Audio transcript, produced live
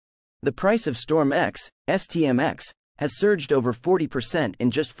The price of StormX, STMX, has surged over 40%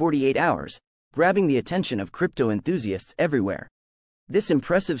 in just 48 hours, grabbing the attention of crypto enthusiasts everywhere. This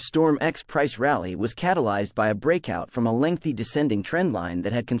impressive StormX price rally was catalyzed by a breakout from a lengthy descending trendline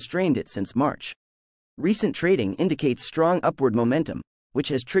that had constrained it since March. Recent trading indicates strong upward momentum, which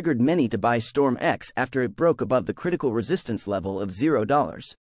has triggered many to buy StormX after it broke above the critical resistance level of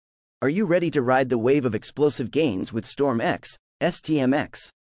 $0. Are you ready to ride the wave of explosive gains with StormX, STMX?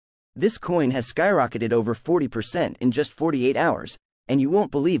 This coin has skyrocketed over 40% in just 48 hours, and you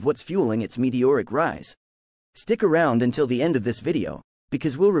won't believe what's fueling its meteoric rise. Stick around until the end of this video,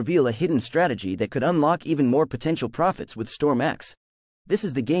 because we'll reveal a hidden strategy that could unlock even more potential profits with StormX. This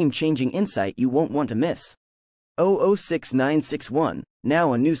is the game-changing insight you won't want to miss. 006961,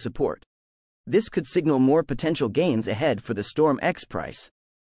 now a new support. This could signal more potential gains ahead for the StormX price.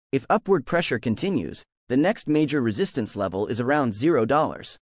 If upward pressure continues, the next major resistance level is around $0.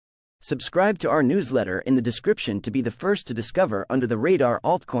 Subscribe to our newsletter in the description to be the first to discover under-the-radar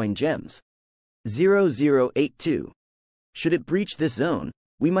altcoin gems. 0082. Should it breach this zone,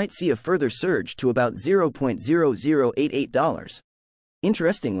 we might see a further surge to about $0.0088.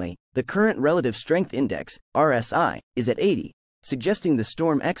 Interestingly, the current relative strength index, RSI, is at 80, suggesting the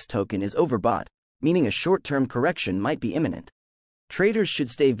StormX token is overbought, meaning a short-term correction might be imminent. Traders should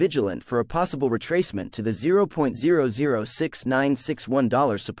stay vigilant for a possible retracement to the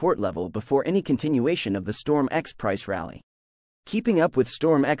 $0.006961 support level before any continuation of the StormX price rally. Keeping up with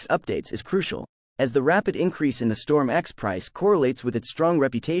StormX updates is crucial, as the rapid increase in the StormX price correlates with its strong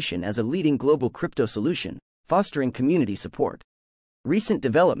reputation as a leading global crypto solution, fostering community support. Recent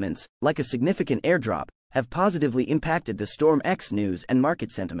developments, like a significant airdrop, have positively impacted the StormX news and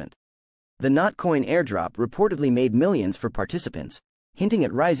market sentiment. The Notcoin airdrop reportedly made millions for participants, hinting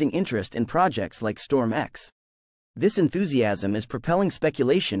at rising interest in projects like StormX. This enthusiasm is propelling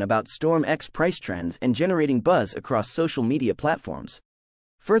speculation about StormX price trends and generating buzz across social media platforms.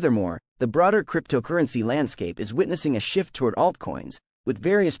 Furthermore, the broader cryptocurrency landscape is witnessing a shift toward altcoins, with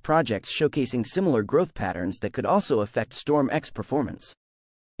various projects showcasing similar growth patterns that could also affect StormX performance.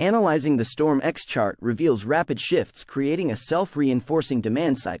 Analyzing the StormX chart reveals rapid shifts, creating a self-reinforcing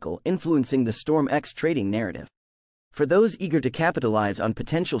demand cycle influencing the StormX trading narrative. For those eager to capitalize on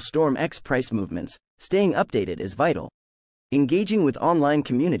potential StormX price movements, staying updated is vital. Engaging with online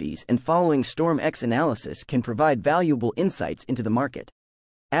communities and following StormX analysis can provide valuable insights into the market.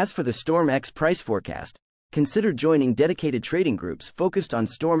 As for the StormX price forecast, consider joining dedicated trading groups focused on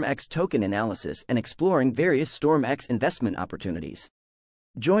StormX token analysis and exploring various StormX investment opportunities.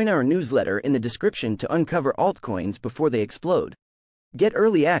 Join our newsletter in the description to uncover altcoins before they explode. Get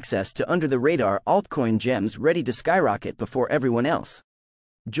early access to under-the-radar altcoin gems ready to skyrocket before everyone else.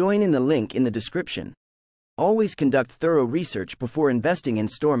 Join in the link in the description. Always conduct thorough research before investing in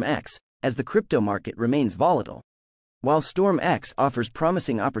StormX, as the crypto market remains volatile. While StormX offers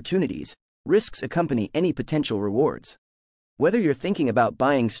promising opportunities, risks accompany any potential rewards. Whether you're thinking about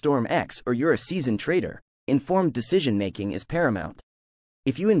buying StormX or you're a seasoned trader, informed decision-making is paramount.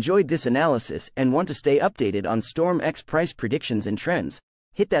 If you enjoyed this analysis and want to stay updated on StormX price predictions and trends,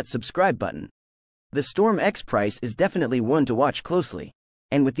 hit that subscribe button. The StormX price is definitely one to watch closely,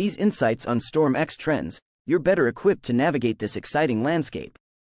 and with these insights on StormX trends, you're better equipped to navigate this exciting landscape.